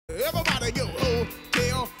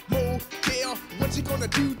you gonna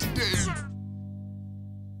do today?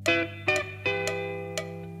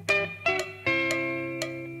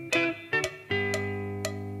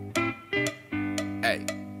 Hey,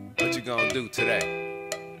 what you gonna do today?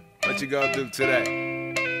 What you gonna do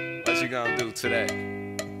today? What you gonna do today?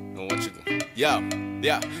 And what you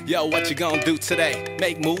Yo, what you gonna do today?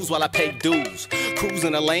 Make moves while I pay dues. Cruise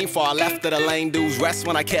in the lane, far left of the lane dudes. Rest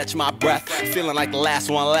when I catch my breath. Feeling like the last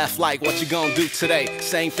one left. Like, what you gonna do today?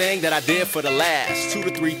 Same thing that I did for the last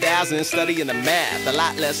 2,000 to 3,000 studying the math. A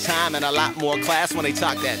lot less time and a lot more class when they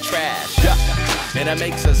talk that trash. And it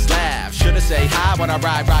makes us laugh. Shoulda say hi when I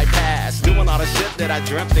ride right past. Doing all the shit that I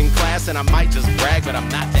dreamt in class. And I might just brag, but I'm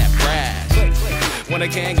not that brash. When I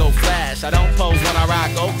can go flash, I don't pose when I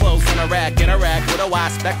rock. Go close in a rack, interact with a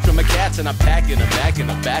wide spectrum of cats. And I'm packing them back in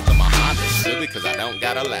the back of my Honda Civic, cause I don't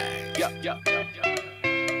got a lag.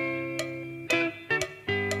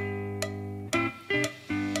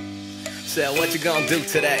 So what you gonna do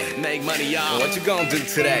today? Make money, y'all. What you gonna do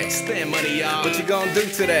today? Spend money, y'all. What you gonna do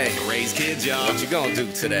today? Raise kids, y'all. What you gonna do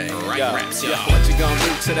today? Write raps, y'all. What you gonna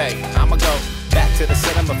do today? I'ma go back to the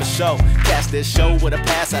cinema for show. Cast this show with a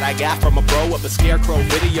pass that I got from a bro of a scarecrow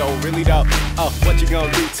video. Really though, what you gonna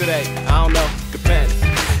do today? I don't know, depends.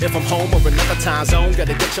 If I'm home or another time zone,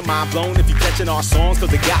 gotta get your mind blown if you catching our songs, cause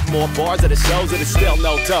they got more bars that it shows and it's still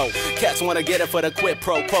no dough. Cats wanna get it for the quid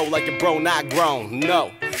pro quo, like your bro not grown.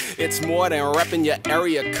 No, it's more than repping your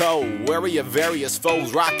area code. Wary of various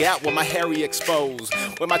foes, rock out with my hairy exposed.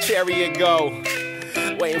 Where my chariot go,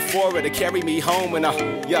 waiting for it to carry me home, and I'm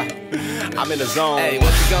in the zone. Hey,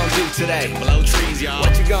 what you gonna do today? Blow trees, y'all.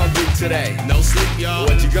 What you gonna do today? No sleep, y'all.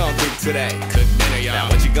 What you gonna do today? Cook dinner, y'all. Now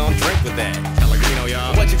what you gonna drink with that? Pellegrino,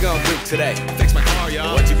 y'all. What you gonna do today? Fix my car,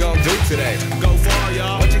 y'all. What you gonna do today? Go far,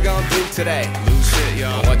 y'all. What you gonna do today? Lose shit,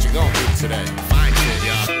 y'all. What you gonna do today? Find shit,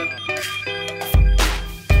 y'all.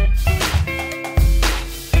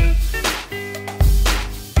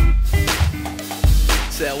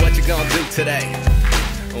 So what you gonna do today?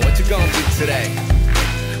 What you gonna do today?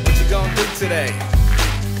 What you gonna do today?